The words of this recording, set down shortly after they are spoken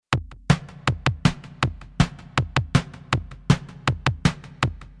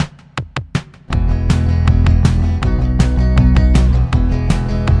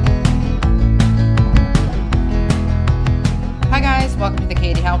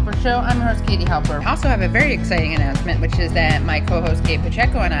Halper Show. I'm your host, Katie Halper. I also have a very exciting announcement, which is that my co-host, Gabe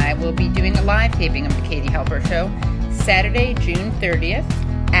Pacheco, and I will be doing a live taping of the Katie Halper Show Saturday, June 30th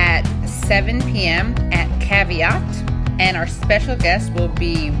at 7 p.m. at Caveat. And our special guest will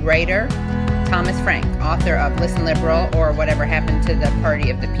be writer Thomas Frank, author of Listen Liberal or Whatever Happened to the Party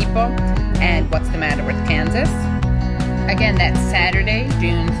of the People and What's the Matter with Kansas. Again, that's Saturday,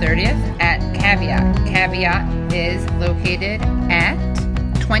 June 30th at Caveat. Caveat is located at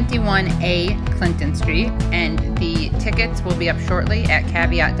 21A Clinton Street, and the tickets will be up shortly at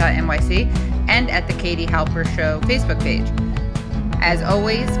caveat.nyc and at the Katie Halper Show Facebook page. As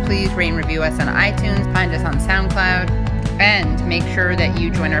always, please rate and review us on iTunes, find us on SoundCloud, and make sure that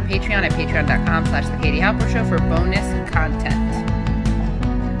you join our Patreon at patreon.com/The Katie Halper Show for bonus content.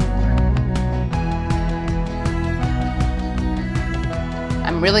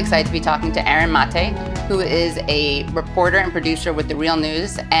 I'm really excited to be talking to Aaron Maté, who is a reporter and producer with The Real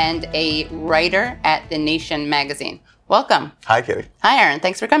News and a writer at The Nation magazine. Welcome. Hi, Katie. Hi, Aaron.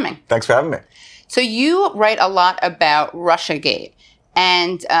 Thanks for coming. Thanks for having me. So you write a lot about Russiagate,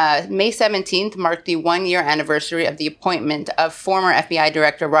 and May 17th marked the one-year anniversary of the appointment of former FBI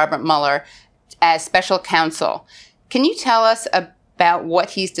Director Robert Mueller as special counsel. Can you tell us about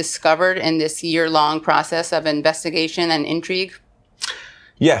what he's discovered in this year-long process of investigation and intrigue?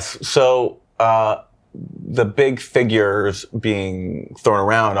 Yes. So the big figures being thrown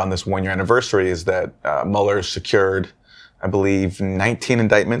around on this one-year anniversary is that Mueller secured, I believe, 19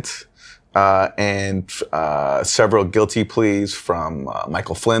 indictments and several guilty pleas from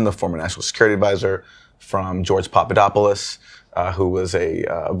Michael Flynn, the former national security advisor, from George Papadopoulos, who was a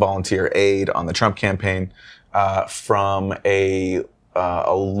volunteer aide on the Trump campaign, from a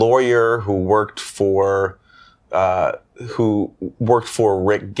lawyer who worked for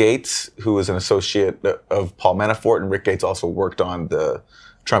Rick Gates, who was an associate of Paul Manafort, and Rick Gates also worked on the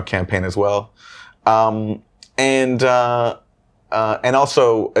Trump campaign as well, and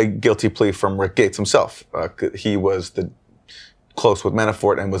also a guilty plea from Rick Gates himself. He was close with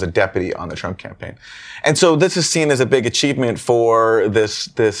Manafort and was a deputy on the Trump campaign, and so this is seen as a big achievement for this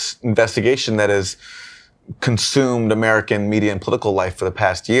investigation that has consumed American media and political life for the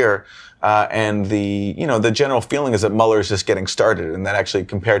past year. And the general feeling is that Mueller is just getting started, and that actually,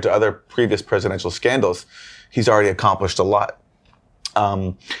 compared to other previous presidential scandals, he's already accomplished a lot.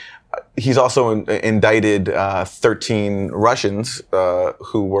 He's also indicted 13 Russians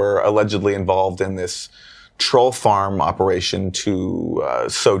who were allegedly involved in this troll farm operation to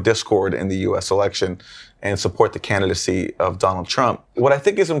sow discord in the U.S. election and support the candidacy of Donald Trump. What I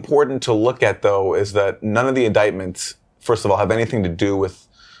think is important to look at, though, is that none of the indictments, first of all, have anything to do with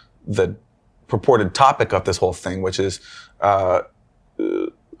the purported topic of this whole thing, which is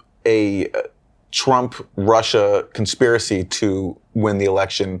a Trump-Russia conspiracy to win the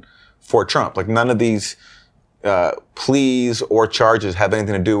election for Trump. Like, none of these pleas or charges have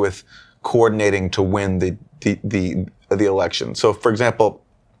anything to do with coordinating to win the election. So, for example,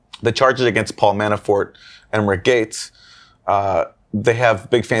 the charges against Paul Manafort and Rick Gates, they have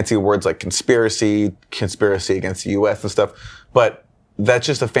big fancy words like conspiracy against the U.S. and stuff, but that's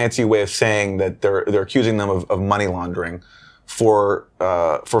just a fancy way of saying that they're accusing them of money laundering for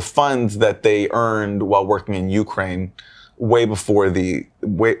funds that they earned while working in Ukraine way before the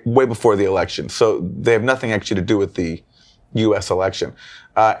election. So they have nothing actually to do with the U.S. election.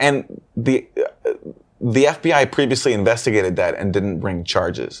 And the FBI previously investigated that and didn't bring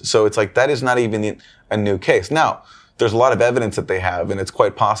charges. So it's like, that is not even a new case. Now, there's a lot of evidence that they have, and it's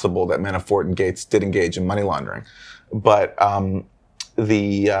quite possible that Manafort and Gates did engage in money laundering. But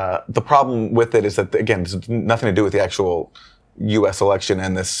the problem with it is that, again, there's nothing to do with the actual U.S. election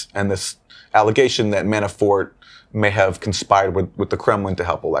and this allegation that Manafort may have conspired with the Kremlin to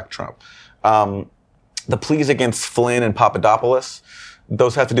help elect Trump. The pleas against Flynn and Papadopoulos,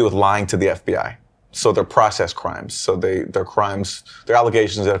 those have to do with lying to the FBI. So they're process crimes. So they're crimes, they're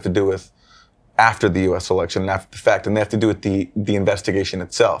allegations that have to do with after the U.S. election and after the fact, and they have to do with the investigation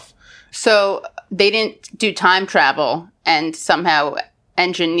itself. So they didn't do time travel and somehow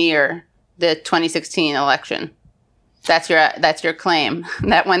engineer the 2016 election. That's your claim,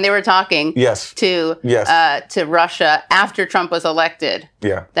 that when they were talking to Russia after Trump was elected,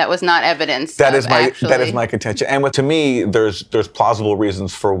 that was not evidence. That is my contention. And to me, there's plausible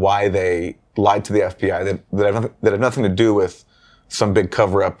reasons for why they lied to the FBI that have nothing to do with some big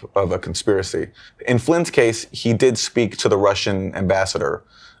cover-up of a conspiracy. In Flynn's case, he did speak to the Russian ambassador,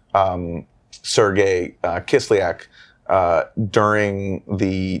 Sergei Kislyak, during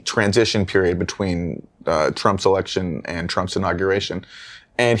the transition period between Trump's election and Trump's inauguration.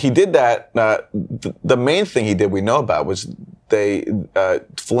 And he did that. The main thing he did, we know about, was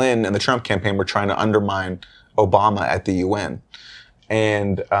Flynn and the Trump campaign were trying to undermine Obama at the UN.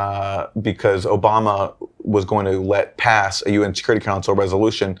 And because Obama was going to let pass a UN Security Council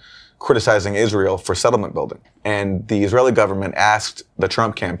resolution criticizing Israel for settlement building. And the Israeli government asked the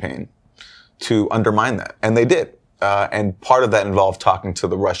Trump campaign to undermine that. And they did. And part of that involved talking to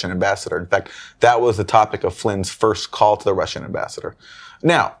the Russian ambassador. In fact, that was the topic of Flynn's first call to the Russian ambassador.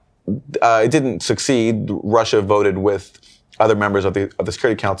 Now, it didn't succeed. Russia voted with other members of the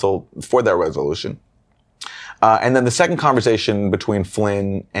Security Council for that resolution. And then the second conversation between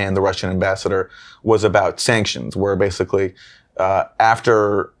Flynn and the Russian ambassador was about sanctions, where basically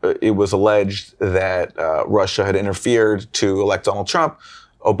after it was alleged that Russia had interfered to elect Donald Trump,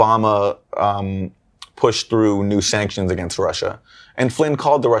 Obama pushed through new sanctions against Russia. And Flynn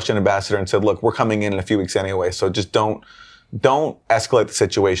called the Russian ambassador and said, look, we're coming in a few weeks anyway, so just don't escalate the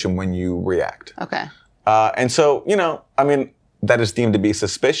situation when you react. Okay. And so, that is deemed to be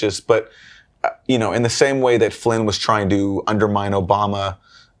suspicious, but in the same way that Flynn was trying to undermine Obama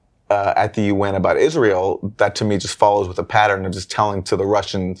at the UN about Israel, that to me just follows with a pattern of just telling to the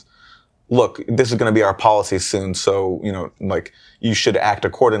Russians, look, this is going to be our policy soon, so, you should act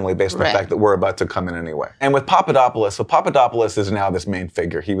accordingly based on the fact that we're about to come in anyway. And with Papadopoulos, so Papadopoulos is now this main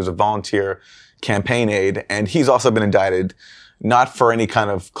figure. He was a volunteer campaign aide, and he's also been indicted, not for any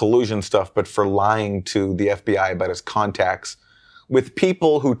kind of collusion stuff, but for lying to the FBI about his contacts with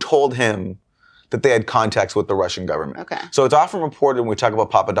people who told him that they had contacts with the Russian government. Okay. So it's often reported when we talk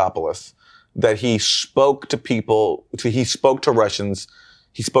about Papadopoulos that he spoke to people, he spoke to Russians,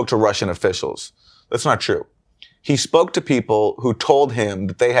 he spoke to Russian officials. That's not true. He spoke to people who told him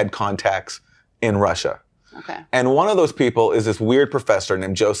that they had contacts in Russia. Okay. And one of those people is this weird professor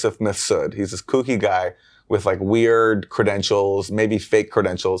named Joseph Mifsud. He's this kooky guy with weird credentials, maybe fake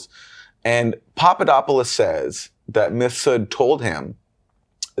credentials. And Papadopoulos says that Mifsud told him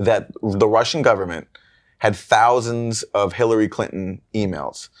that the Russian government had thousands of Hillary Clinton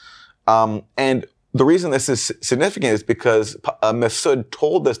emails. And the reason this is significant is because Mifsud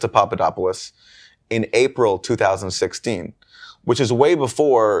told this to Papadopoulos in April 2016, which is way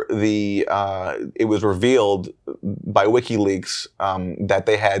before it was revealed by WikiLeaks that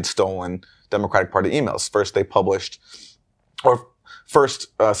they had stolen Democratic Party emails. First, they published,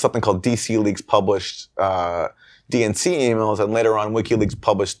 something called DC Leaks published DNC emails, and later on WikiLeaks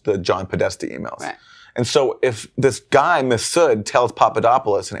published the John Podesta emails. Right. And so if this guy, Mifsud, tells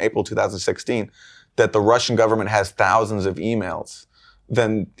Papadopoulos in April 2016 that the Russian government has thousands of emails,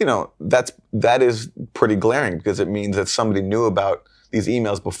 then, that is pretty glaring because it means that somebody knew about these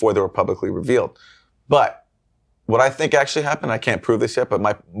emails before they were publicly revealed. But what I think actually happened, I can't prove this yet, but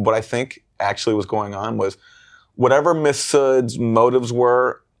what I think actually was going on was whatever Mifsud's motives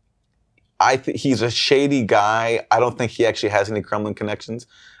were, he's a shady guy. I don't think he actually has any Kremlin connections.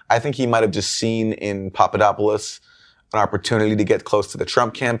 I think he might have just seen in Papadopoulos an opportunity to get close to the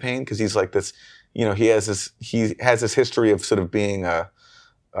Trump campaign because he's like this, he has this history of sort of being a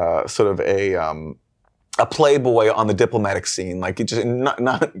playboy on the diplomatic scene, like just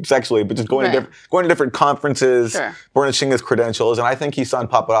not sexually, but just going to different conferences, burnishing his credentials. And I think he saw in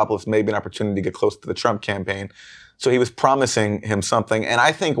Papadopoulos maybe an opportunity to get close to the Trump campaign. So he was promising him something. And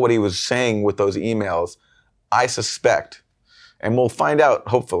I think what he was saying with those emails, I suspect, and we'll find out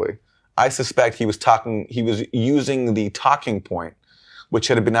hopefully, I suspect he was using the talking point, which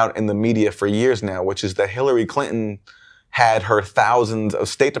had been out in the media for years now, which is that Hillary Clinton had her thousands of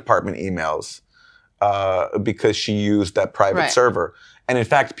State Department emails because she used that private server. And in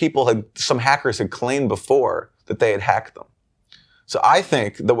fact, some hackers had claimed before that they had hacked them. So I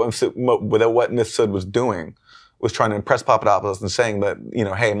think that what Mifsud was doing was trying to impress Papadopoulos and saying that,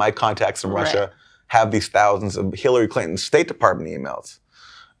 hey, my contacts in Russia have these thousands of Hillary Clinton State Department emails.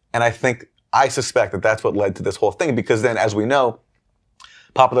 And I suspect that that's what led to this whole thing, because then, as we know,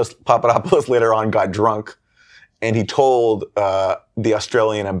 Papadopoulos later on got drunk and he told the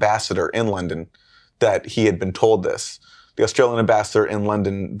Australian ambassador in London that he had been told this. The Australian ambassador in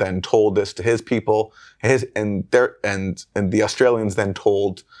London then told this to his people, and the Australians then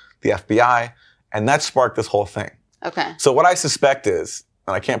told the FBI, and that sparked this whole thing. Okay. So what I suspect is,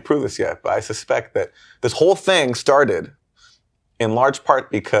 and I can't prove this yet, but I suspect that this whole thing started in large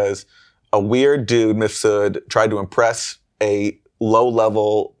part because a weird dude, Mifsud, tried to impress a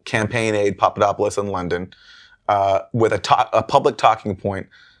low-level campaign aide, Papadopoulos, in London, with a public talking point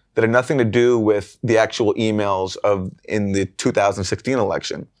that had nothing to do with the actual emails in the 2016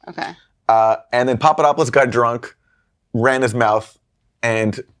 election. Okay. And then Papadopoulos got drunk, ran his mouth,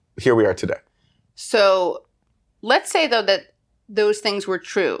 and here we are today. So let's say, though, that those things were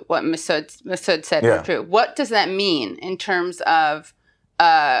true, what Masood said were true, what does that mean in terms of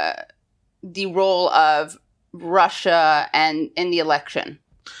the role of Russia and in the election?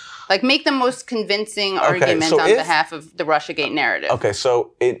 Like, make the most convincing argument on behalf of the Russiagate narrative. Okay,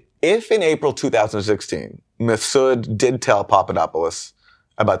 so if in April 2016, Masood did tell Papadopoulos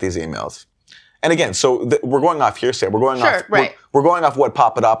about these emails, and again, so we're going off hearsay. We're going off. Right. We're going off what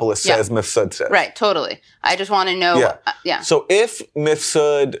Papadopoulos says. Masood says. Right. Totally. I just want to know. So if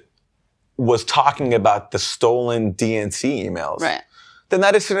Masood was talking about the stolen DNC emails, then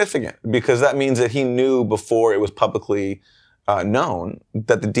that is significant because that means that he knew before it was publicly known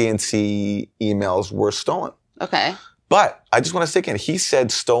that the DNC emails were stolen. Okay. But I just want to stick in. He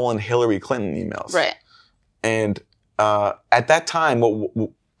said stolen Hillary Clinton emails. Right. And at that time,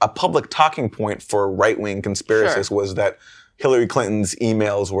 a public talking point for right-wing conspiracists was that Hillary Clinton's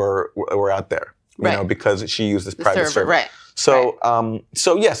emails were out there, you know, because she used this private server. Right. So,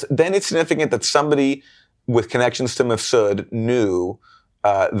 so yes, then it's significant that somebody with connections to Masood knew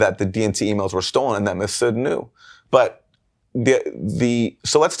that the DNC emails were stolen, and that Masood knew. But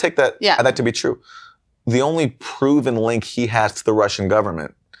so let's take that to be true. The only proven link he has to the Russian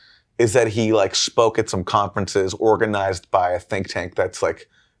government is that he spoke at some conferences organized by a think tank that's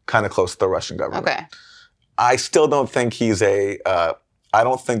kind of close to the Russian government. Okay. I still don't think I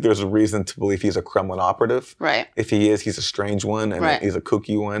don't think there's a reason to believe he's a Kremlin operative. Right. If he is, he's a strange one and he's a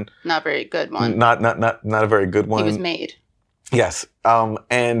kooky one. Not very good one. Not a very good one. He was made. Yes.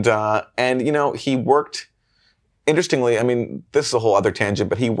 And you know, he worked, interestingly, I mean, this is a whole other tangent,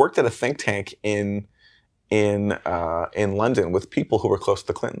 but he worked at a think tank in London with people who were close to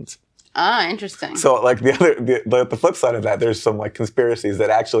the Clintons. Ah, interesting. So, the flip side of that, there's some conspiracies that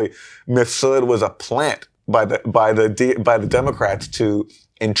actually Masood was a plant by the Democrats to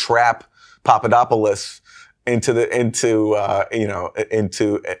entrap Papadopoulos and then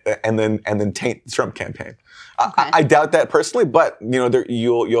taint the Trump campaign. Okay. I doubt that personally, but you know,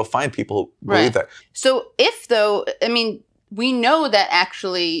 you'll find people who believe that. So, we know that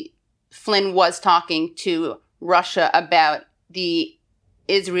actually Flynn was talking to Russia about the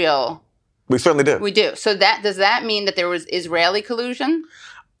Israel. We certainly did. We do. So does that mean that there was Israeli collusion?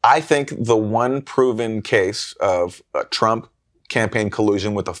 I think the one proven case of Trump campaign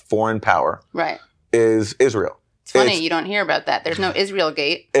collusion with a foreign power is Israel. It's funny you don't hear about that. There's no Israel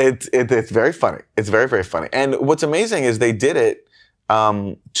gate. It's very funny. It's very, very funny. And what's amazing is they did it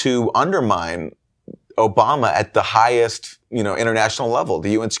to undermine Obama at the highest, international level,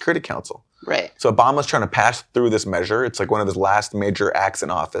 the UN Security Council. Right. So Obama's trying to pass through this measure. It's one of his last major acts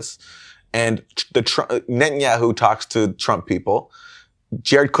in office. And Netanyahu talks to Trump people.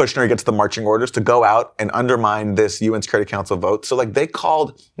 Jared Kushner gets the marching orders to go out and undermine this UN Security Council vote. So they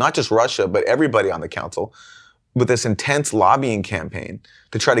called not just Russia, but everybody on the council with this intense lobbying campaign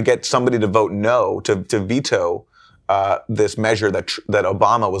to try to get somebody to vote no, to veto this measure that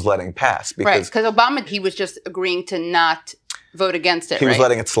Obama was letting pass. Because Obama, he was just agreeing to not vote against it, He was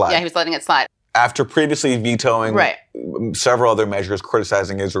letting it slide. Yeah, he was letting it slide. After previously vetoing several other measures,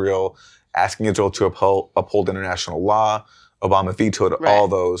 criticizing Israel, asking Israel to uphold international law, Obama vetoed all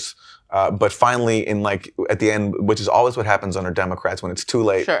those. But finally, at the end, which is always what happens under Democrats when it's too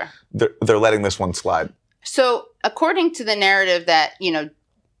late, they're letting this one slide. So according to the narrative that,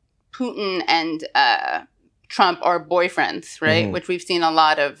 Putin and Trump are boyfriends, right? Mm-hmm. Which we've seen a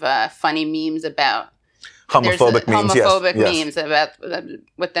lot of funny memes about. Homophobic memes about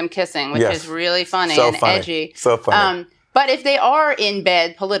with them kissing, which is really funny and edgy. So funny. But if they are in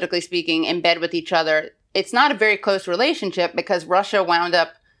bed, politically speaking, in bed with each other, it's not a very close relationship because Russia wound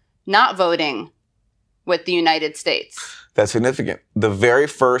up not voting with the United States. That's significant. The very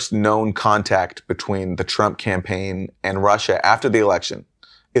first known contact between the Trump campaign and Russia after the election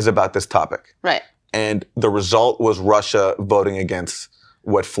is about this topic. Right. And the result was Russia voting against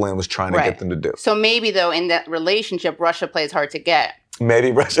what Flynn was trying to get them to do. So maybe, though, in that relationship, Russia plays hard to get.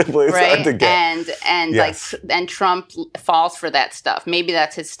 Maybe Russia plays hard to get. And Trump falls for that stuff. Maybe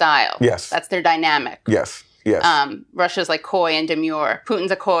that's his style. Yes. That's their dynamic. Yes. Russia's coy and demure.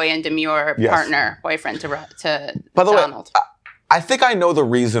 Putin's a coy and demure partner, boyfriend to By the Donald. way, I think I know the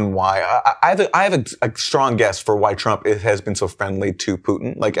reason why. I have a strong guess for why Trump has been so friendly to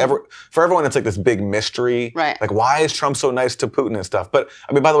Putin. For everyone, it's this big mystery. Right. Why is Trump so nice to Putin and stuff? But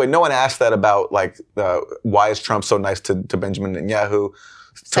by the way, no one asked that about why is Trump so nice to Benjamin Netanyahu,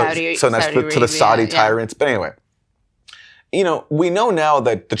 so nice to the Saudi tyrants. But anyway, we know now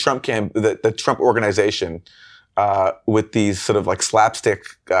that the Trump organization, with these sort of slapstick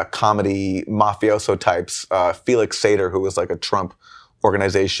comedy mafioso types, Felix Sater, who was a Trump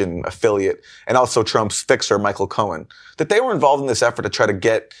organization affiliate, and also Trump's fixer, Michael Cohen, that they were involved in this effort to try to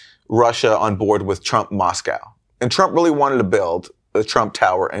get Russia on board with Trump Moscow. And Trump really wanted to build the Trump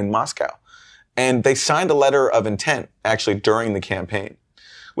Tower in Moscow. And they signed a letter of intent, actually, during the campaign,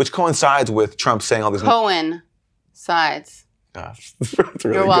 which coincides with Trump saying all this. Coincides. That's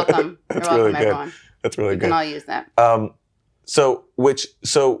really You're welcome. That's You're really welcome, good. everyone. That's really good. We can all use that.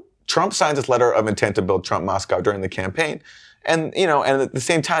 So Trump signs this letter of intent to build Trump Moscow during the campaign. And, and at the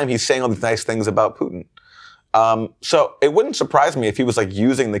same time, he's saying all these nice things about Putin. So it wouldn't surprise me if he was like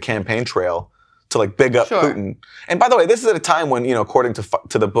using the campaign trail to like big up Putin. And by the way, this is at a time when, according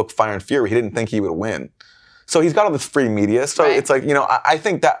to the book Fire and Fury, he didn't think he would win. So he's got all this free media. So it's like,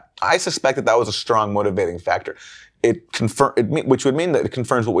 I suspect that was a strong motivating factor. Which would mean that it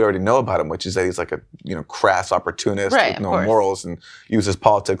confirms what we already know about him, which is that he's like a, crass opportunist with no morals and uses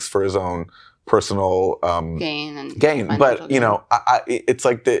politics for his own personal gain. But it's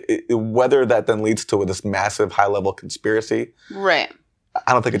like whether that then leads to this massive high-level conspiracy. Right.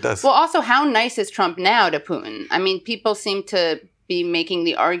 I don't think it does. Well, also, how nice is Trump now to Putin? I mean, people seem to be making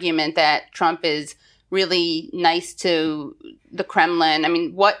the argument that Trump is really nice to the Kremlin. I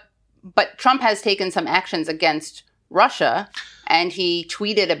mean, but Trump has taken some actions against Russia, and he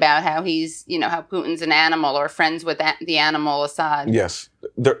tweeted about how he's, how Putin's an animal or friends with the animal Assad. Yes.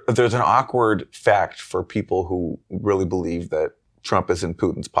 There's an awkward fact for people who really believe that Trump is in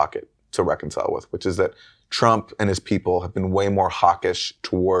Putin's pocket to reconcile with, which is that Trump and his people have been way more hawkish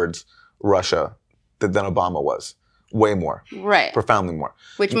towards Russia than Obama was. Way more. Right. Profoundly more.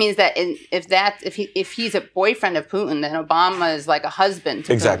 Which means that if he's a boyfriend of Putin, then Obama is like a husband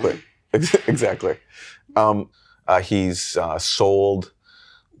to Putin. Exactly. He's sold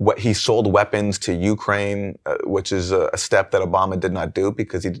weapons to Ukraine, which is a step that Obama did not do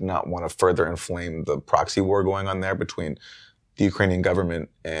because he did not want to further inflame the proxy war going on there between the Ukrainian government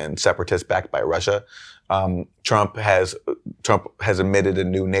and separatists backed by Russia. Trump has admitted a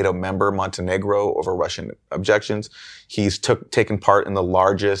new NATO member, Montenegro, over Russian objections. He's taken part in the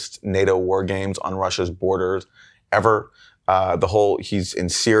largest NATO war games on Russia's borders ever. He's in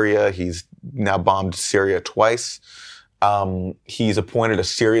Syria. He's now bombed Syria twice. He's appointed a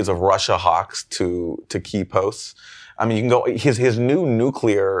series of Russia hawks to key posts. I mean, you can go, his new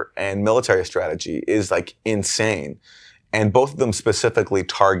nuclear and military strategy is like insane. And both of them specifically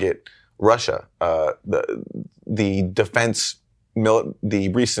target Russia. The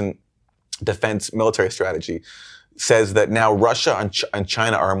recent defense military strategy says that now Russia and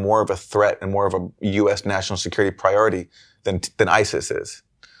China are more of a threat and more of a U.S. national security priority than ISIS is.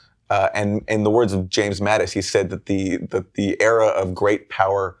 And in the words of James Mattis, he said that the era of great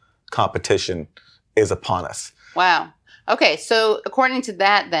power competition is upon us. Wow. Okay, so according to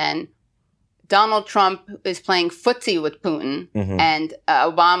that, then Donald Trump is playing footsie with Putin, and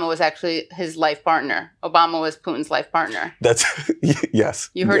Obama was actually his life partner. Obama was Putin's life partner. That's yes.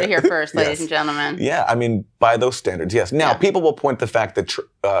 You heard it here first, ladies and gentlemen. Yeah, I mean, by those standards, yes. Now, people will point to the fact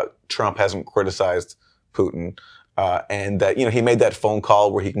that Trump hasn't criticized Putin, and that he made that phone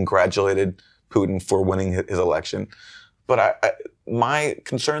call where he congratulated Putin for winning his election. But my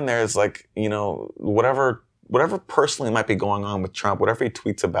concern there is like whatever personally might be going on with Trump, whatever he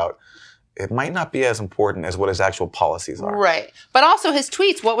tweets about, it might not be as important as what his actual policies are. Right. But also his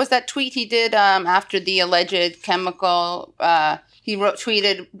tweets. What was that tweet he did after the alleged chemical? He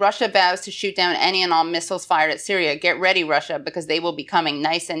tweeted, Russia vows to shoot down any and all missiles fired at Syria. Get ready, Russia, because they will be coming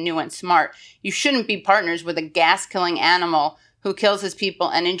nice and new and smart. You shouldn't be partners with a gas-killing animal who kills his people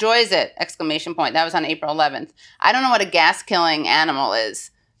and enjoys it! ! That was on April 11th. I don't know what a gas-killing animal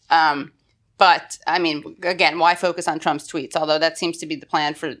is. But, I mean, again, why focus on Trump's tweets? Although that seems to be the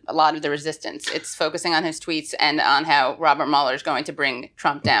plan for a lot of the resistance. It's focusing on his tweets and on how Robert Mueller is going to bring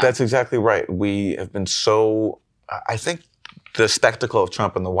Trump down. That's exactly right. We have been I think the spectacle of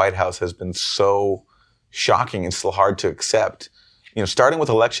Trump in the White House has been so shocking and still hard to accept, starting with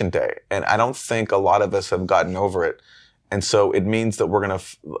Election Day. And I don't think a lot of us have gotten over it. And so it means that we're going to,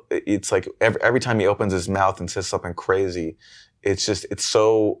 it's like every time he opens his mouth and says something crazy, it's a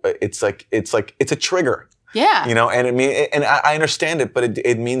trigger. Yeah. And I understand it, but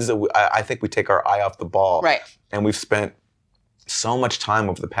it means that I think we take our eye off the ball. Right. And we've spent so much time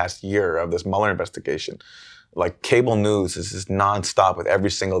over the past year of this Mueller investigation. Like cable news is just nonstop with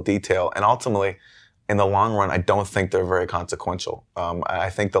every single detail. And ultimately, in the long run, I don't think they're very consequential. I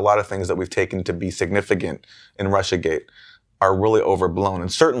think a lot of things that we've taken to be significant in Russiagate are really overblown,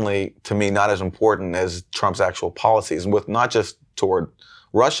 and certainly, to me, not as important as Trump's actual policies, and with not just toward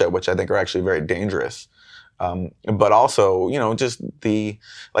Russia, which I think are actually very dangerous, but also, just think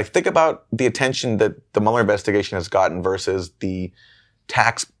about the attention that the Mueller investigation has gotten versus the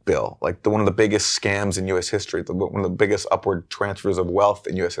tax bill, like one of the biggest scams in U.S. history, one of the biggest upward transfers of wealth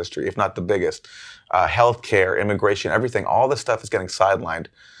in U.S. history, if not the biggest. Healthcare, immigration, everything, all this stuff is getting sidelined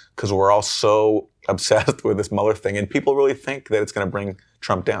because we're all so obsessed with this Mueller thing, and people really think that it's going to bring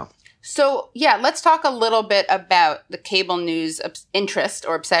Trump down. So, yeah, let's talk a little bit about the cable news interest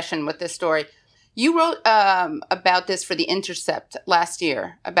or obsession with this story. You wrote about this for The Intercept last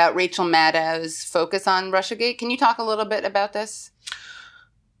year, about Rachel Maddow's focus on Russiagate. Can you talk a little bit about this?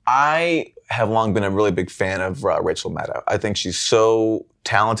 I have long been a really big fan of Rachel Maddow. I think she's so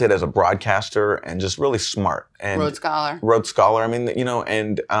talented as a broadcaster and just really smart. And Rhodes Scholar. Rhodes Scholar. I mean,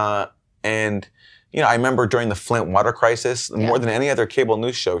 I remember during the Flint water crisis, more than any other cable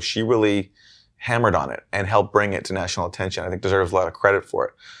news show, she really hammered on it and helped bring it to national attention. I think deserves a lot of credit for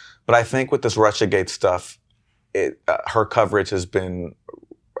it. But I think with this Russiagate stuff, her coverage has been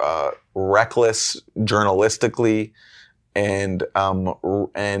reckless journalistically and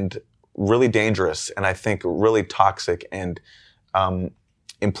really dangerous, and I think really toxic and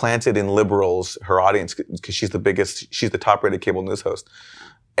implanted in liberals, her audience, because she's the top-rated cable news host.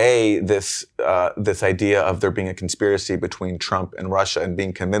 This idea of there being a conspiracy between Trump and Russia and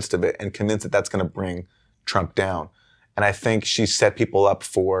being convinced of it and convinced that that's going to bring Trump down. And I think she set people up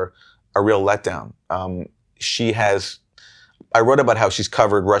for a real letdown. I wrote about how she's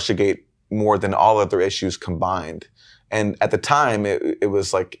covered Russiagate more than all other issues combined. And at the time, it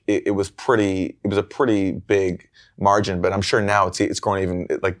was a pretty big margin. But I'm sure now it's growing even,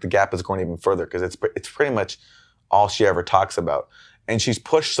 like the gap is growing even further because it's pretty much all she ever talks about. And she's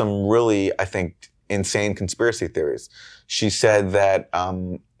pushed some really, I think, insane conspiracy theories. She said that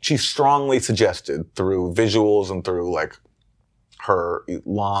she strongly suggested through visuals and through like her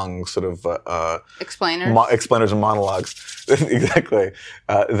long sort of explainers and monologues, exactly,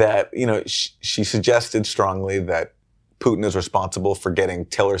 that she suggested strongly that Putin is responsible for getting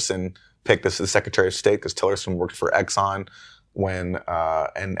Tillerson picked as the Secretary of State because Tillerson worked for Exxon and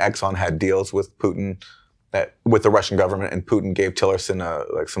Exxon had deals with Putin, with the Russian government, and Putin gave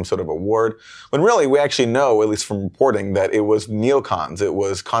Tillerson some sort of award. When really we actually know, at least from reporting, that it was neocons. It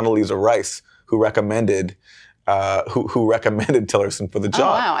was Condoleezza Rice who recommended Tillerson for the job.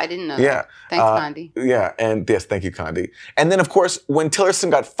 Oh wow, I didn't know that. Yeah, thanks, Condi. Yeah, and yes, thank you, Condi. And then of course, when Tillerson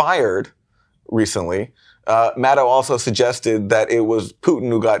got fired recently, Maddow also suggested that it was Putin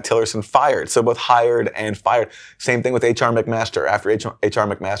who got Tillerson fired. So both hired and fired. Same thing with H.R. McMaster. After H.R.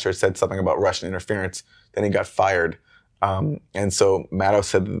 McMaster said something about Russian interference, then he got fired. And so Maddow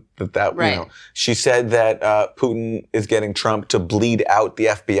said that right. She said that Putin is getting Trump to bleed out the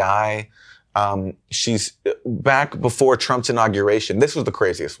FBI. She's back before Trump's inauguration. This was the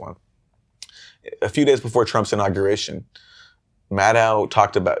craziest one. A few days before Trump's inauguration, Maddow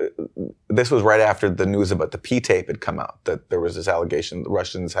talked about, this was right after the news about the P-tape had come out, that there was this allegation the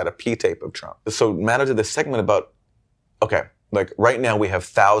Russians had a P-tape of Trump. So Maddow did this segment about, okay, like right now we have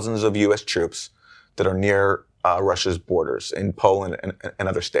thousands of U.S. troops that are near Russia's borders in Poland and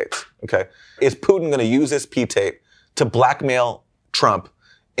other states, okay? Is Putin going to use this P-tape to blackmail Trump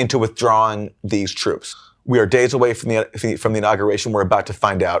into withdrawing these troops? We are days away from the inauguration. We're about to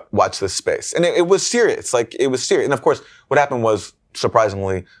find out. Watch this space. And it was serious. Like, it was serious. And of course, what happened was,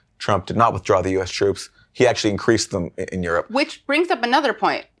 surprisingly, Trump did not withdraw the U.S. troops. He actually increased them in Europe. Which brings up another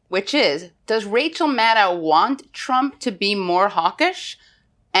point, which is, does Rachel Maddow want Trump to be more hawkish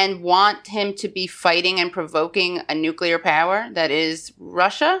and want him to be fighting and provoking a nuclear power that is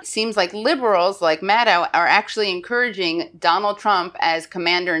Russia? It seems like liberals like Maddow are actually encouraging Donald Trump as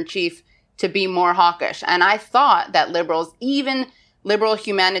commander-in-chief to be more hawkish. And I thought that liberals, even liberal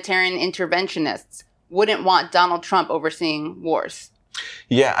humanitarian interventionists, wouldn't want Donald Trump overseeing wars.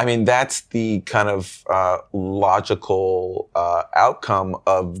 Yeah, I mean, that's the kind of logical outcome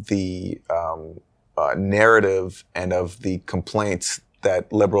of the narrative and of the complaints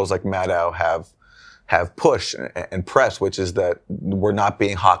that liberals like Maddow have pushed and pressed, which is that we're not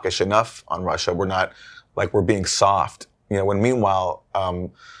being hawkish enough on Russia. We're being soft. When meanwhile,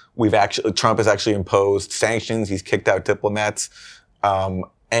 Trump has actually imposed sanctions. He's kicked out diplomats.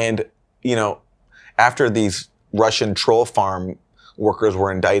 And after these Russian troll farm workers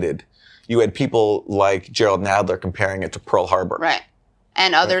were indicted, you had people like Gerald Nadler comparing it to Pearl Harbor. Right.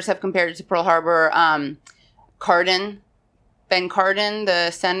 And others have compared it to Pearl Harbor. Ben Cardin,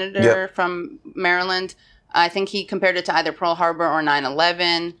 the senator from Maryland, I think he compared it to either Pearl Harbor or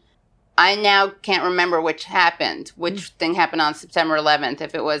 9/11. I now can't remember which thing happened on September 11th,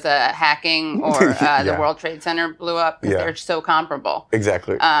 if it was a hacking or the World Trade Center blew up, because they're so comparable.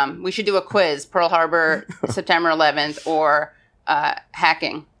 Exactly. We should do a quiz, Pearl Harbor, September 11th, or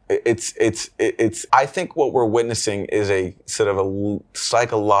hacking. It's. I think what we're witnessing is a sort of a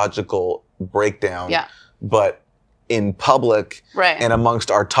psychological breakdown. Yeah. But in public right. and amongst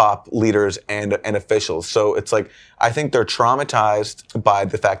our top leaders and officials. So it's like, I think they're traumatized by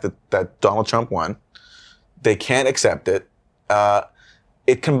the fact that Donald Trump won. They can't accept it.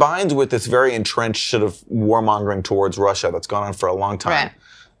 It combines with this very entrenched sort of warmongering towards Russia that's gone on for a long time.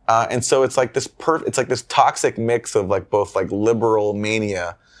 Right. And so it's like this toxic mix of like both like liberal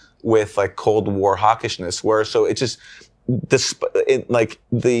mania with like Cold War hawkishness, where so it just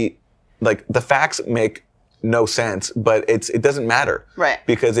the facts make no sense, but it doesn't matter. Right.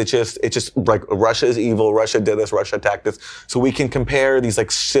 Because it's just like Russia is evil, Russia did this, Russia attacked this. So we can compare these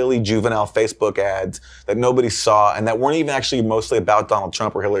like silly juvenile Facebook ads that nobody saw and that weren't even actually mostly about Donald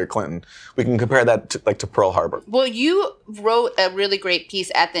Trump or Hillary Clinton. We can compare that to Pearl Harbor. Well, you wrote a really great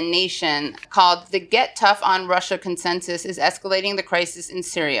piece at The Nation called "The Get Tough on Russia Consensus is Escalating the Crisis in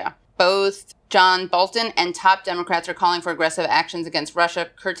Syria." Both John Bolton and top Democrats are calling for aggressive actions against Russia,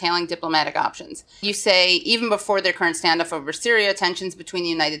 curtailing diplomatic options. You say even before their current standoff over Syria, tensions between the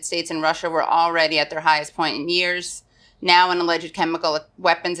United States and Russia were already at their highest point in years. Now, an alleged chemical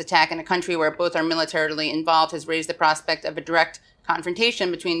weapons attack in a country where both are militarily involved has raised the prospect of a direct confrontation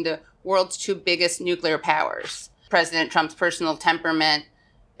between the world's two biggest nuclear powers. President Trump's personal temperament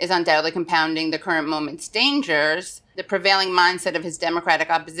is undoubtedly compounding the current moment's dangers. The prevailing mindset of his Democratic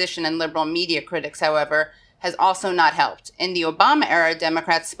opposition and liberal media critics, however, has also not helped. In the Obama era,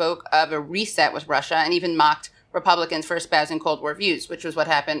 Democrats spoke of a reset with Russia and even mocked Republicans for espousing Cold War views, which was what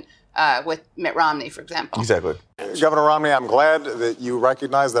happened with Mitt Romney, for example. Exactly. Governor Romney, I'm glad that you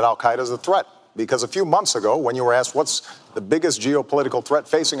recognize that al-Qaeda is a threat, because a few months ago, when you were asked what's the biggest geopolitical threat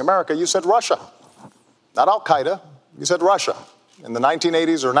facing America, you said Russia. Not al-Qaeda, you said Russia. In the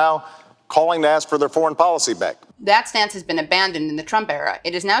 1980s are now calling to ask for their foreign policy back. That stance has been abandoned in the Trump era.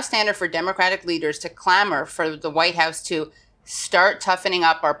 It is now standard for Democratic leaders to clamor for the White House to start toughening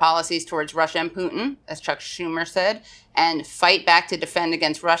up our policies towards Russia and Putin, as Chuck Schumer said, and fight back to defend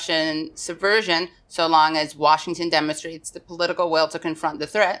against Russian subversion so long as Washington demonstrates the political will to confront the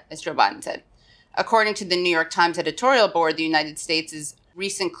threat, as Joe Biden said. According to the New York Times editorial board, the United States'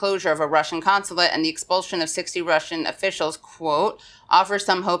 recent closure of a Russian consulate and the expulsion of 60 Russian officials, quote, offers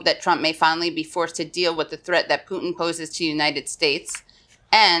some hope that Trump may finally be forced to deal with the threat that Putin poses to the United States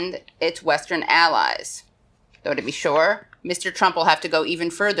and its Western allies. Though to be sure, Mr. Trump will have to go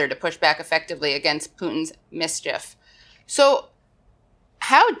even further to push back effectively against Putin's mischief. So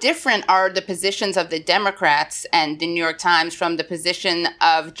how different are the positions of the Democrats and the New York Times from the position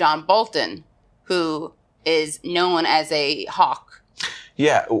of John Bolton, who is known as a hawk?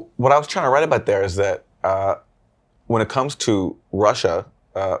 Yeah, what I was trying to write about there is that when it comes to Russia,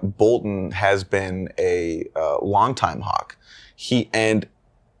 Bolton has been a longtime hawk. And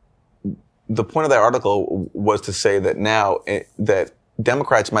the point of that article was to say that now that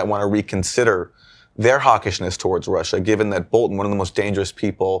Democrats might want to reconsider their hawkishness towards Russia, given that Bolton, one of the most dangerous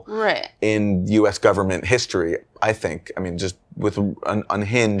people in U.S. government history, I think, I mean, just with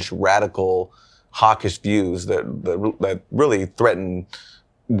unhinged, radical, hawkish views that really threaten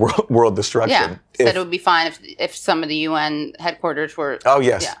world destruction. Yeah, said it would be fine if some of the UN headquarters were. Oh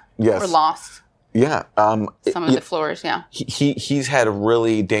yes, yes, were lost. Yeah, some of the floors. Yeah, he's had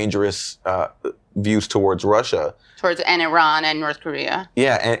really dangerous views towards Russia, and Iran and North Korea.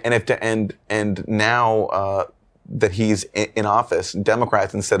 Yeah, and now that he's in office,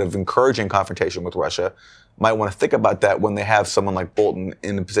 Democrats, instead of encouraging confrontation with Russia, might want to think about that when they have someone like Bolton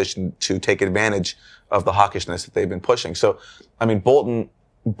in a position to take advantage of the hawkishness that they've been pushing. So, I mean, Bolton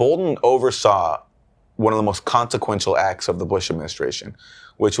oversaw one of the most consequential acts of the Bush administration,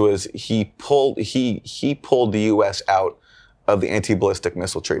 which was he pulled the U.S. out of the anti-ballistic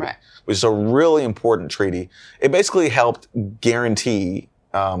missile treaty, which is a really important treaty. It basically helped guarantee,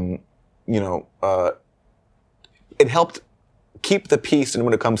 it helped keep the peace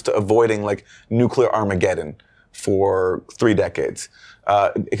when it comes to avoiding like nuclear Armageddon for 3 decades,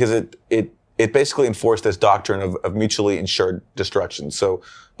 because it basically enforced this doctrine of mutually insured destruction. So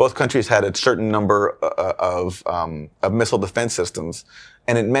both countries had a certain number of missile defense systems,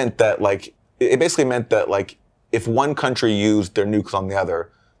 and it basically meant that if one country used their nukes on the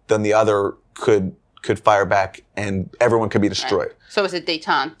other, then the other could fire back and everyone could be destroyed. Right. So it was a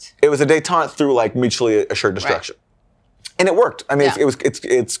détente. It was a détente through like mutually assured destruction. Right. And it worked. I mean,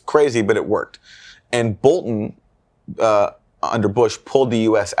 it's crazy, but it worked. And Bolton, under Bush, pulled the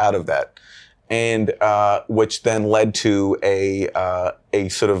U.S. out of that, and which then led to a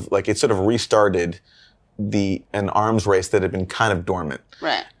sort of restarted an arms race that had been kind of dormant.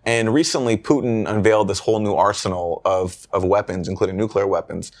 Right. And recently, Putin unveiled this whole new arsenal of weapons, including nuclear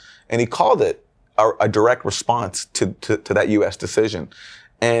weapons, and he called it a direct response to that U.S. decision.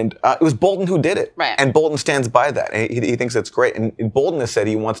 And it was Bolton who did it. Right. And Bolton stands by that. And he thinks it's great. And Bolton has said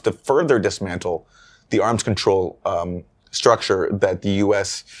he wants to further dismantle the arms control structure that the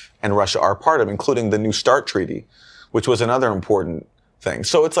U.S. and Russia are part of, including the New START treaty, which was another important thing.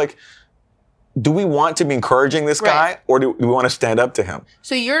 So it's like, do we want to be encouraging this guy, or do we want to stand up to him?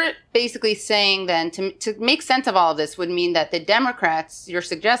 So you're basically saying then to make sense of all of this would mean that the Democrats you're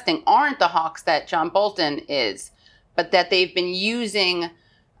suggesting aren't the hawks that John Bolton is, but that they've been using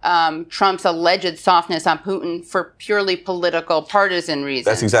Trump's alleged softness on Putin for purely political, partisan reasons.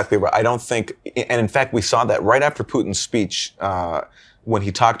 That's exactly right. I don't think, and in fact, we saw that right after Putin's speech when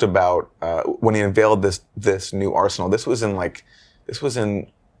he talked about when he unveiled this new arsenal. This was in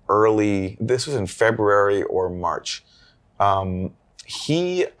February or March. A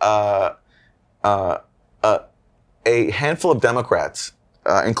handful of Democrats,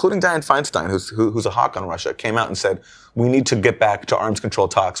 including Dianne Feinstein, who's a hawk on Russia, came out and said, we need to get back to arms control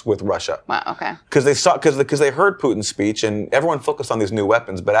talks with Russia. Wow, okay. Because they heard Putin's speech, and everyone focused on these new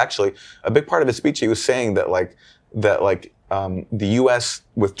weapons, but actually a big part of his speech, he was saying that the U.S.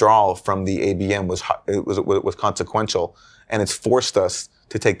 withdrawal from the ABM was consequential, and it's forced us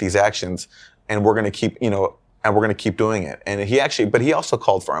to take these actions, and we're going to keep doing it. And he also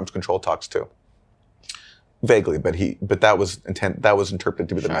called for arms control talks too. Vaguely, but that was interpreted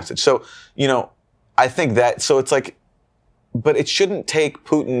to be the message. So, I think that, so it's like, but it shouldn't take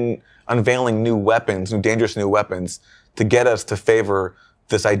Putin unveiling new dangerous new weapons to get us to favor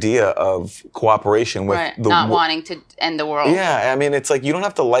this idea of cooperation with not wanting to end the world. Yeah, I mean, it's like, you don't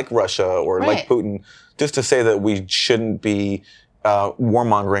have to like Russia or like Putin just to say that we shouldn't be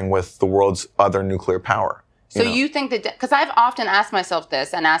warmongering with the world's other nuclear power. So you think that, because I've often asked myself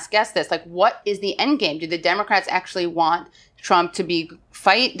this and asked guests this, like, what is the end game? Do the Democrats actually want Trump to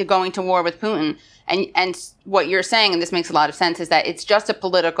going to war with Putin? And what you're saying, and this makes a lot of sense, is that it's just a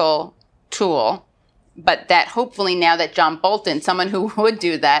political tool, but that hopefully now that John Bolton, someone who would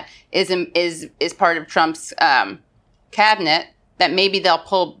do that, is part of Trump's cabinet, that maybe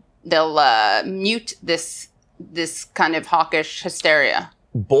they'll mute this kind of hawkish hysteria.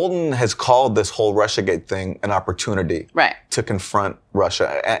 Bolton has called this whole Russiagate thing an opportunity to confront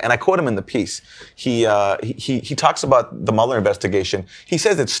Russia. And I quote him in the piece. He talks about the Mueller investigation. He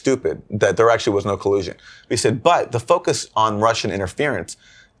says it's stupid that there actually was no collusion. He said, but the focus on Russian interference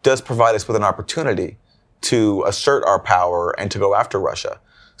does provide us with an opportunity to assert our power and to go after Russia.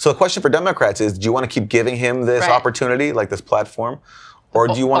 So the question for Democrats is, do you want to keep giving him this opportunity, like this platform? Or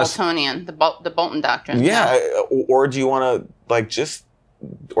do you want to... Boltonian, the Bolton doctrine. Yeah. Or do you want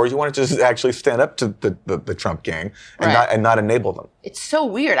to just actually stand up to the Trump gang and not enable them? It's so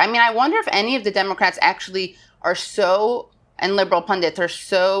weird. I mean, I wonder if any of the Democrats actually and liberal pundits are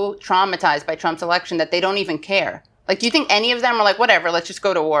so traumatized by Trump's election that they don't even care. Like, do you think any of them are like, whatever, let's just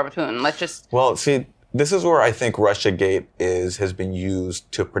go to war with Putin. Well, see, this is where I think Russiagate has been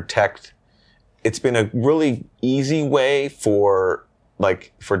used to protect. It's been a really easy way for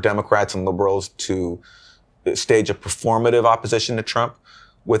Democrats and liberals to stage a performative opposition to Trump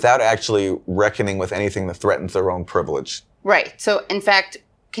without actually reckoning with anything that threatens their own privilege. Right. So, in fact,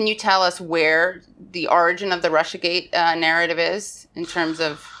 can you tell us where the origin of the Russiagate narrative is in terms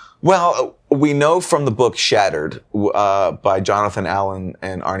of... Well, we know from the book Shattered by Jonathan Allen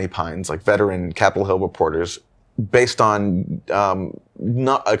and Arnie Pines, like veteran Capitol Hill reporters, based on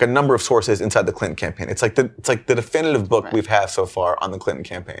a number of sources inside the Clinton campaign. It's like the definitive book we've had so far on the Clinton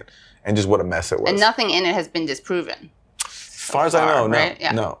campaign, and just what a mess it was. And nothing in it has been disproven. As far as I know,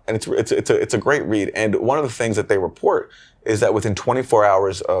 no. And it's a great read. And one of the things that they report is that within 24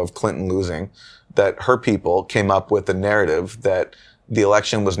 hours of Clinton losing, that her people came up with the narrative that the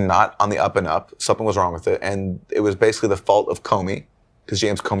election was not on the up and up. Something was wrong with it. And it was basically the fault of Comey, because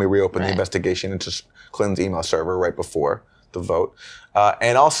James Comey reopened the investigation into Clinton's email server right before the vote.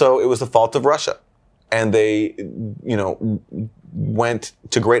 And also, it was the fault of Russia. And they, went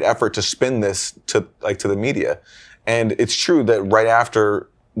to great effort to spin this to the media. And it's true that right after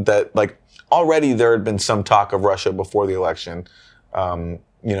that, already there had been some talk of Russia before the election,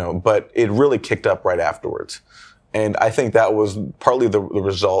 but it really kicked up right afterwards. And I think that was partly the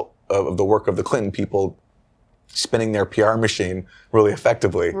result of the work of the Clinton people spinning their PR machine really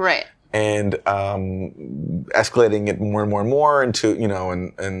effectively. Right. And escalating it more and more and more into,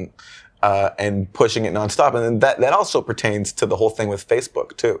 and pushing it nonstop. And then that also pertains to the whole thing with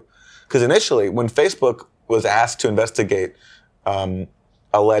Facebook, too. Because initially, when Facebook was asked to investigate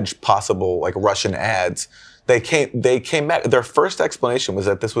alleged possible like Russian ads, they came back. Their first explanation was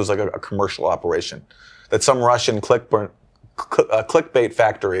that this was like a commercial operation, that some Russian clickbait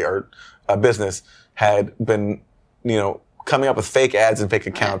factory or a business had been, coming up with fake ads and fake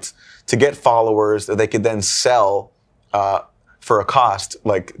accounts to get followers that they could then sell for a cost,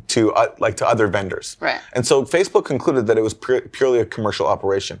 to other vendors. Right. And so Facebook concluded that it was purely a commercial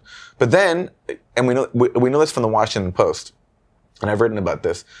operation. But then, and we know this from the Washington Post, and I've written about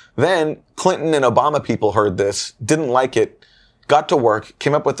this. Then Clinton and Obama people heard this, didn't like it, got to work,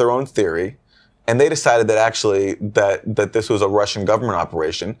 came up with their own theory, and they decided that actually that this was a Russian government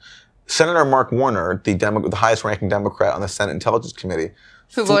operation. Senator Mark Warner, the highest-ranking Democrat on the Senate Intelligence Committee,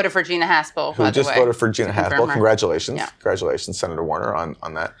 who voted for Gina Haspel, who just voted for Gina Haspel. Congratulations. Yeah. Congratulations, Senator Warner,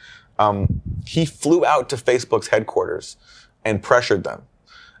 on that. He flew out to Facebook's headquarters and pressured them.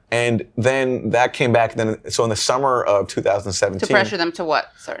 And then that came back. So in the summer of 2017. To pressure them to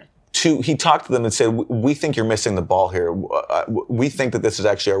what? Sorry. He talked to them and said, we think you're missing the ball here. We think that this is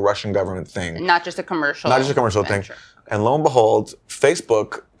actually a Russian government thing. Not just a commercial. Not just a commercial thing. And lo and behold,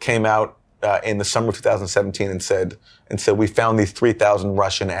 Facebook came out in the summer of 2017 and said, we found these 3,000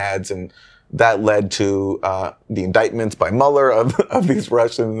 Russian ads, and that led to the indictments by Mueller of these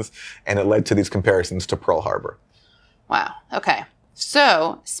Russians, and it led to these comparisons to Pearl Harbor. Wow. Okay.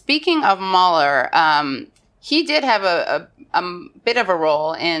 So speaking of Mueller, he did have a bit of a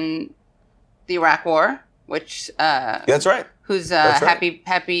role in the Iraq War, which that's right. Whose That's right.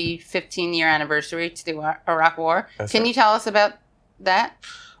 happy 15-year anniversary to the Iraq War. Can right. you tell us about that?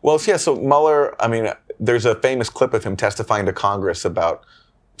 Well, yeah. So Mueller, there's a famous clip of him testifying to Congress about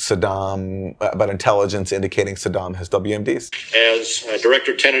Saddam, about intelligence indicating Saddam has WMDs. As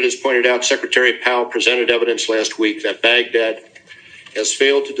Director Tenet has pointed out, Secretary Powell presented evidence last week that Baghdad has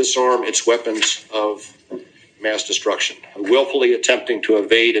failed to disarm its weapons of mass destruction, willfully attempting to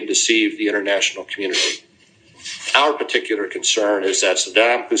evade and deceive the international community. Our particular concern is that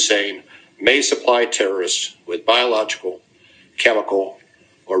Saddam Hussein may supply terrorists with biological, chemical,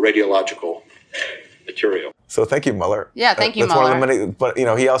 or radiological material. So thank you, Mueller. Yeah, thank you, That's Mueller. One of the many, but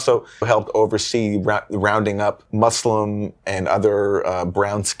he also helped oversee rounding up Muslim and other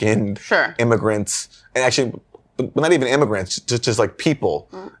brown-skinned immigrants, and actually, not even immigrants, just like people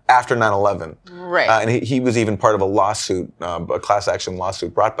after 9/11. Right. And he was even part of a lawsuit, a class action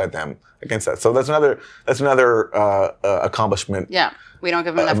lawsuit brought by them against that. So that's another accomplishment. Yeah. We don't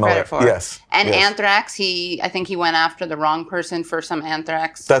give him enough credit for it. Yes. And yes. anthrax, I think he went after the wrong person for some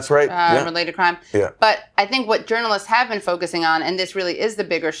anthrax. That's right. Related crime. Yeah. But I think what journalists have been focusing on, and this really is the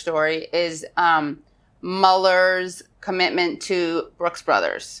bigger story, is Mueller's commitment to Brooks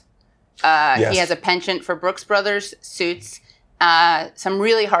Brothers. Yes. He has a penchant for Brooks Brothers suits. Some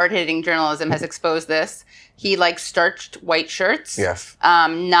really hard-hitting journalism has exposed this. He likes starched white shirts. Yes.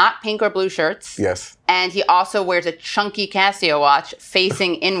 Not pink or blue shirts. Yes. And he also wears a chunky Casio watch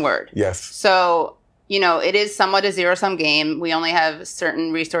facing inward. Yes. So, it is somewhat a zero-sum game. We only have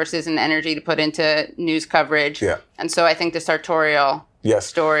certain resources and energy to put into news coverage. Yeah. And so I think the sartorial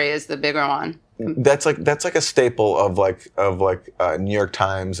story is the bigger one. That's like a staple of New York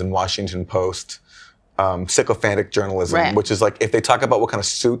Times and Washington Post sycophantic journalism, Right. which is like if they talk about what kind of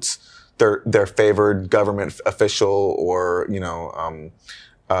suits their favored government official or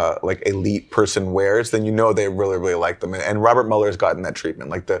like elite person wears, then they really, really like them. And Robert Mueller's gotten that treatment.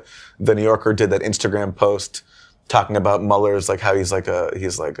 Like the New Yorker did that Instagram post talking about Mueller's, like how his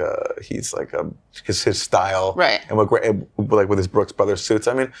style, right? And like with his Brooks Brothers suits.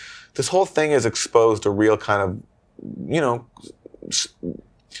 This whole thing has exposed a real kind of, it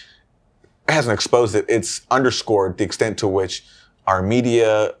hasn't exposed it. It's underscored the extent to which our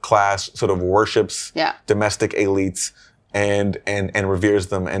media class sort of worships domestic elites and reveres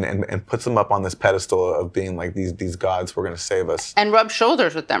them and puts them up on this pedestal of being like these gods who are going to save us. And rub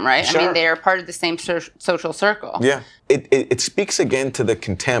shoulders with them, right? Sure. They are part of the same social circle. Yeah. It speaks again to the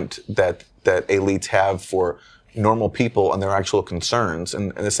contempt that elites have for normal people and their actual concerns,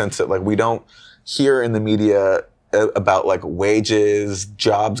 in the sense that we don't hear in the media about wages,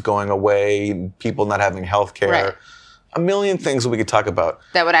 jobs going away, people not having health care. Right. A million things that we could talk about.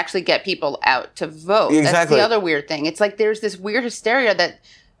 That would actually get people out to vote. Exactly. That's the other weird thing. It's like there's this weird hysteria that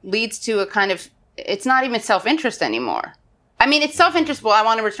leads to a kind of, it's not even self-interest anymore. It's self-interest. Well, I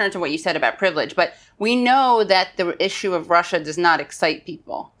want to return to what you said about privilege, but we know that the issue of Russia does not excite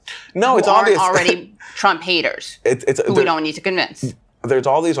people. No, it's who aren't obvious. Already Trump haters who we don't need to convince. there's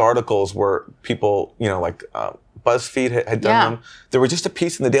all these articles where people, like BuzzFeed had done them. There was just a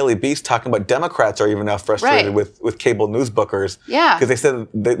piece in the Daily Beast talking about Democrats are even now frustrated with cable news bookers. Yeah. Because they said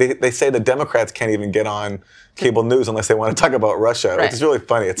they say the Democrats can't even get on cable news unless they want to talk about Russia, which is really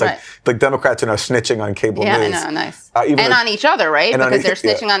funny. It's like Democrats are now snitching on cable news. Yeah, I know, nice. And on each other, right? Because they're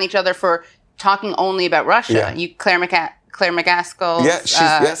snitching on each other for talking only about Russia. Yeah. Claire McCaskill,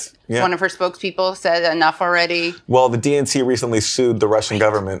 one of her spokespeople said enough already. Well, the DNC recently sued the Russian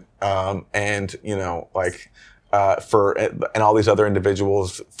government, and and all these other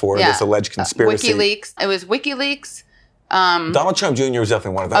individuals for this alleged conspiracy. WikiLeaks. It was WikiLeaks. Donald Trump Jr. was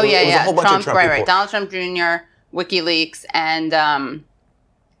definitely one of them. Oh, yeah, it was a whole bunch of Trump people. Right. Donald Trump Jr., WikiLeaks, and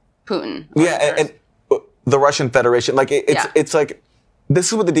Putin. Yeah, and the Russian Federation. Like, it's like, this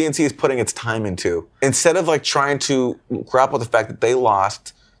is what the DNC is putting its time into. Instead of like trying to grapple with the fact that they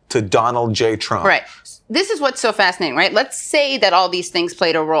lost to Donald J. Trump. Right. This is what's so fascinating, right? Let's say that all these things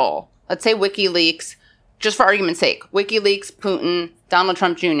played a role. Let's say WikiLeaks, just for argument's sake, WikiLeaks, Putin, Donald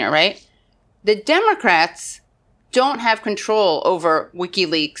Trump Jr., right? The Democrats don't have control over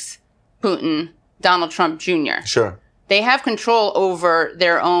WikiLeaks, Putin, Donald Trump Jr. Sure. They have control over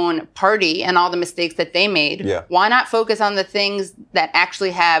their own party and all the mistakes that they made. Yeah. Why not focus on the things that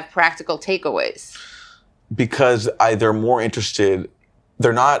actually have practical takeaways? Because they're more interested,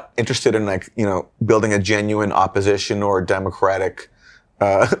 they're not interested in building a genuine opposition or a democratic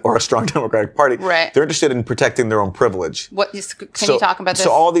or a strong Democratic Party. Right. They're interested in protecting their own privilege. Can you talk about this?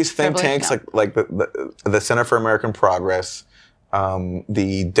 So all these think tanks, like the Center for American Progress,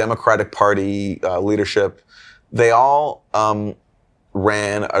 the Democratic Party leadership, they all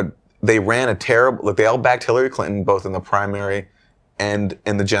ran a terrible. Like, they all backed Hillary Clinton both in the primary and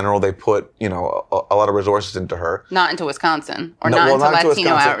in the general. They put a lot of resources into her. Not into Wisconsin into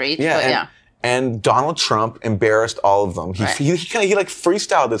Latino outreach. Yeah, and Donald Trump embarrassed all of them. He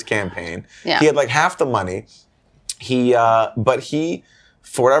freestyled this campaign. Yeah. He had like half the money. But he,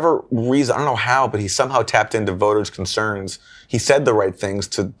 for whatever reason, I don't know how, but he somehow tapped into voters' concerns. He said the right things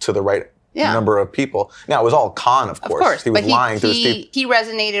to the right number of people. Now, it was all con, of course. He was lying to his people. He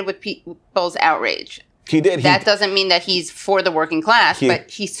resonated with people's outrage. He did. That doesn't mean that he's for the working class, but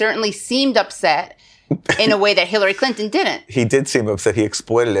he certainly seemed upset in a way that Hillary Clinton didn't. He did seem upset. He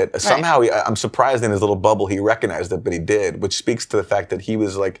exploited it. Right. Somehow, I'm surprised in his little bubble he recognized it, but he did, which speaks to the fact that he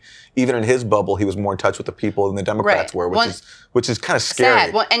was like, even in his bubble, he was more in touch with the people than the Democrats were, which is kind of scary.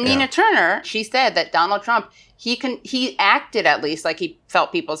 Sad. Well, and Nina Turner, she said that Donald Trump, he acted at least like he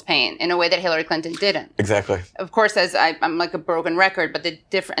felt people's pain in a way that Hillary Clinton didn't. Exactly. Of course, as I'm like a broken record, but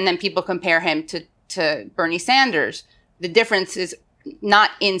and then people compare him to Bernie Sanders. The difference is not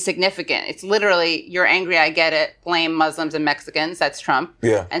insignificant. It's literally, you're angry, I get it, blame Muslims and Mexicans. That's Trump.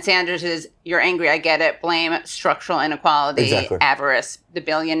 Yeah. And Sanders is, you're angry, I get it, blame structural inequality, avarice, the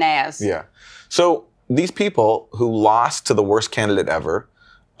billionaires. Yeah. So these people who lost to the worst candidate ever,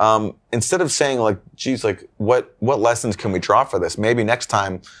 instead of saying like, geez, like what lessons can we draw for this? Maybe next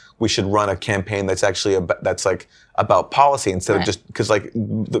time we should run a campaign that's actually about policy instead of just, because like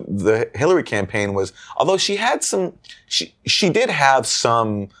the Hillary campaign was, although she had some, she did have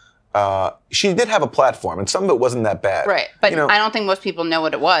some, she did have a platform, and some of it wasn't that bad. Right, but I don't think most people know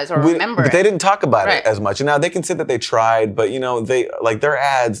what it was or remember it. They didn't talk about it as much. And now they can say that they tried, but they like their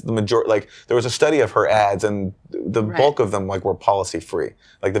ads. The majority, like there was a study of her ads, and the bulk of them were policy free,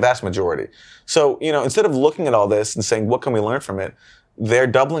 like the vast majority. So instead of looking at all this and saying what can we learn from it, they're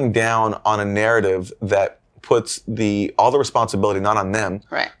doubling down on a narrative that puts all the responsibility not on them,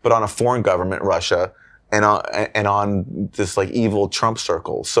 but on a foreign government, Russia. And on this like evil Trump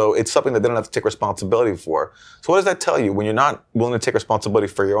circle. So it's something that they don't have to take responsibility for. So what does that tell you? When you're not willing to take responsibility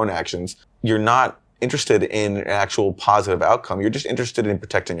for your own actions, you're not interested in an actual positive outcome. You're just interested in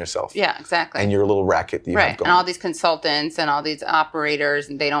protecting yourself. Yeah, exactly. And your little racket that you have going. And all these consultants and all these operators,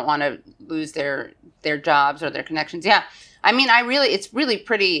 and they don't want to lose their jobs or their connections. Yeah. I mean, it's really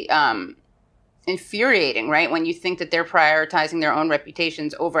pretty infuriating, right? When you think that they're prioritizing their own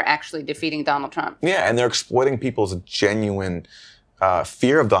reputations over actually defeating Donald Trump. Yeah, and they're exploiting people's genuine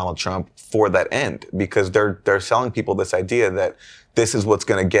fear of Donald Trump for that end, because they're selling people this idea that this is what's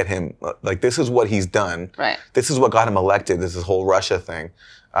going to get him, like this is what he's done. Right. This is what got him elected, this whole Russia thing,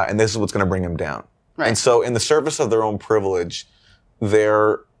 and this is what's going to bring him down. Right. And so in the service of their own privilege,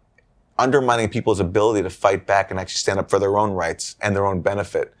 they're undermining people's ability to fight back and actually stand up for their own rights and their own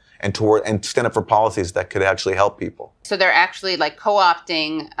benefit. And stand up for policies that could actually help people. So they're actually like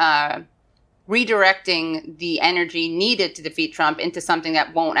co-opting, redirecting the energy needed to defeat Trump into something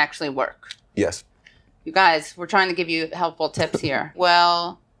that won't actually work. Yes. You guys, we're trying to give you helpful tips here.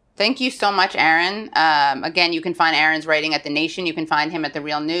 Well, Thank you so much, Aaron. Again, you can find Aaron's writing at The Nation. You can find him at The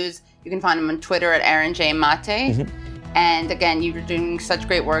Real News. You can find him on Twitter at Aaron J. Maté. And again, you're doing such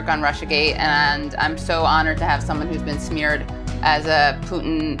great work on Russiagate, and I'm so honored to have someone who's been smeared as a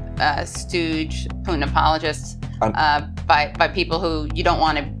Putin stooge, Putin apologist, by people who you don't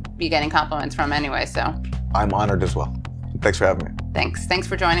want to be getting compliments from anyway. So I'm honored as well. Thanks for having me. Thanks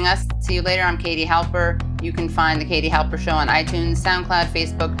for joining us. See you later. I'm Katie Halper. You can find The Katie Halper Show on iTunes, SoundCloud,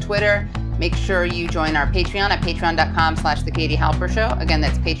 Facebook, Twitter. Make sure you join our Patreon at patreon.com/The Katie Halper Show. Again,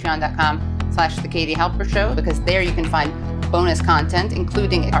 that's patreon.com/The Katie Halper Show, because there you can find bonus content,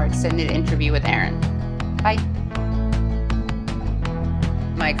 including our extended interview with Aaron. Bye.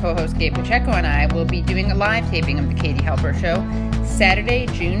 My co-host Gabe Pacheco and I will be doing a live taping of The Katie Halper Show Saturday,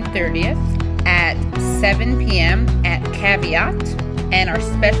 June 30th at 7 p.m. at Caveat. And our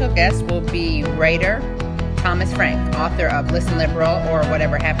special guest will be writer Thomas Frank, author of Listen Liberal or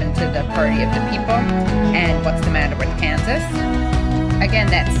Whatever Happened to the Party of the People and What's the Matter with Kansas. Again,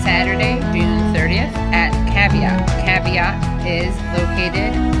 that's Saturday, June 30th at Caveat. Caveat is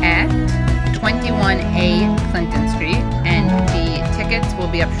located at 21A Clinton Street, and the tickets will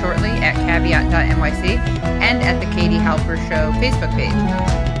be up shortly at caveat.nyc and at the Katie Halper Show Facebook page.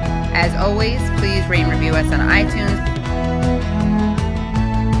 As always, please rate and review us on iTunes.